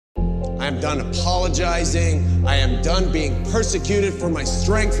I am done apologizing. I am done being persecuted for my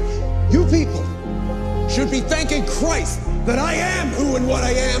strength. You people should be thanking Christ that I am who and what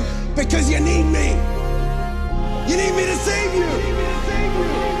I am because you need me. You need me to save you.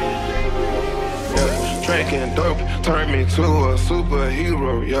 Yeah, drinking dope turned me to a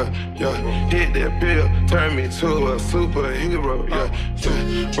superhero. Yeah. Hit that pill, turned me to a superhero.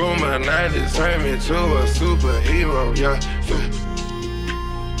 Yeah. Room-a-nitis turned me to a superhero. Yeah.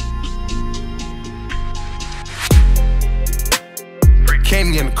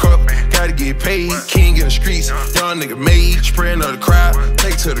 Candy in the cup, gotta get paid. King in the streets, young nigga made. Spreading of the crowd,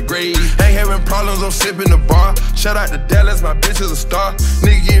 take to the grave. Ain't having problems, I'm sipping the bar. Shout out to Dallas, my bitch is a star.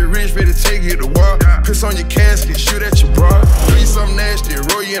 Nigga get rich, ready to take you to war. Piss on your casket, shoot at your bra. Do something nasty,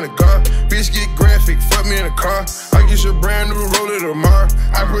 roll you in a car. Bitch get graphic, fuck me in a car. I get your brand new roller tomorrow.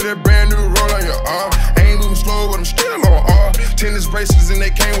 I put that brand new roll on your arm. Ain't moving slow, but I'm still on R. Tennis bracelets and they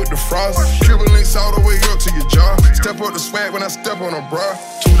came with the frost. Cuban links all the way up to your jaw. Step up the swag when I step on a bra.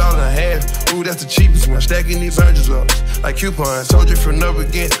 $2.50, ooh, that's the cheapest one. Stacking these hundreds up like coupons. Told you from up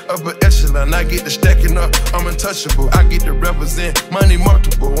again, upper echelon. I get the stacking up, I'm untouchable. I get to represent money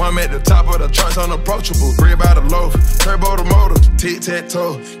multiple. I'm at the top of the charts, unapproachable. Bread by the loaf, turbo the motor.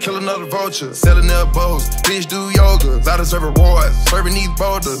 Tic-tac-toe, kill another vulture. Selling elbows, bitch do yoga. I deserve rewards, serving these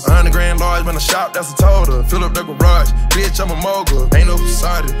boulders. 100 grand large when I shop, that's a total. Fill up the garage, bitch, I'm a mogul. Ain't no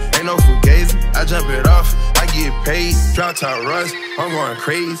facade, ain't no fugazi. I jump it off, I get paid. Drop top rush, I'm going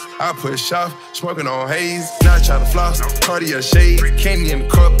crazy. I push off, smoking on haze. Not trying to floss, Cartier shade. Candy in the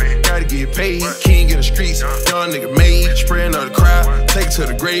cup, gotta get paid. King in the streets, young nigga made. Spreading of the crowd, take it to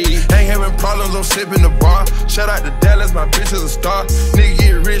the grave. Ain't having problems, I'm sipping the bar. Shout out to Dallas, my bitch is a star. Nigga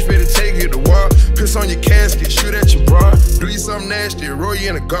get rich, ready to take you to war. Piss on your casket, shoot at your bra. Do you something nasty, roll you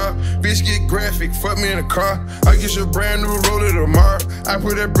in a car. Bitch get graphic, fuck me in a car. I get your brand new roller tomorrow. I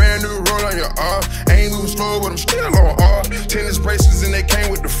put that brand new roll on your arm. Ain't moving slow, but I'm still on R. Tennis bracelets and they came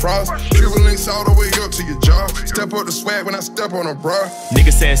with the frost. Cuban links all the way up to your jaw. Step up the swag when I step on a bra.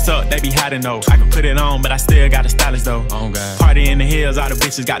 Niggas say it's up, they be hiding though. I can put it on, but I still got a stylist though. Oh God. Party in the hills, all the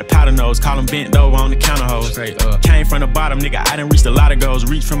bitches got the powder nose. Call them bent though on the counter hoes. Came from the bottom, nigga, I done reached a lot of goals.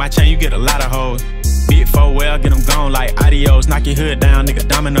 Reach from my chain, you get a lot of hoes. Big 4 well, get them gone like adios. Knock your hood down, nigga,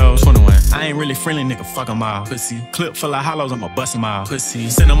 dominoes. 21. I ain't really friendly, nigga, fuck them all. Pussy. Clip full of hollows, I'ma bust them all. Pussy.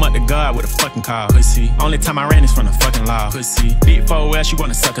 Send them up to God with a fucking call. Pussy. Only time I ran is from the fucking law. Pussy. Big 4 well, she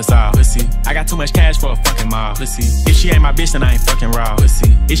wanna suck us all. Pussy. I got too much cash for a fucking mall. Pussy. If she ain't my bitch, then I ain't fucking raw.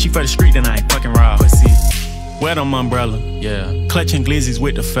 Pussy. If she for the street, then I ain't fucking raw. Pussy. Wear them umbrella, yeah. Clutching glizzies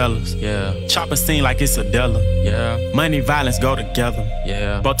with the fellas, yeah. Chopper scene like it's a Della, yeah. Money, violence go together,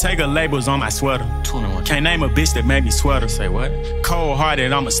 yeah. Bottega labels on my sweater. 21. Can't name a bitch that made me sweater. Say what? Cold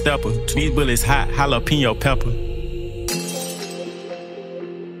hearted, I'm a stepper. These bullets hot, jalapeno pepper.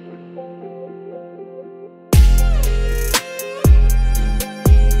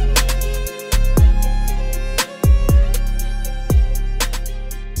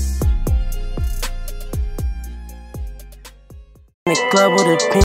 Club with a pink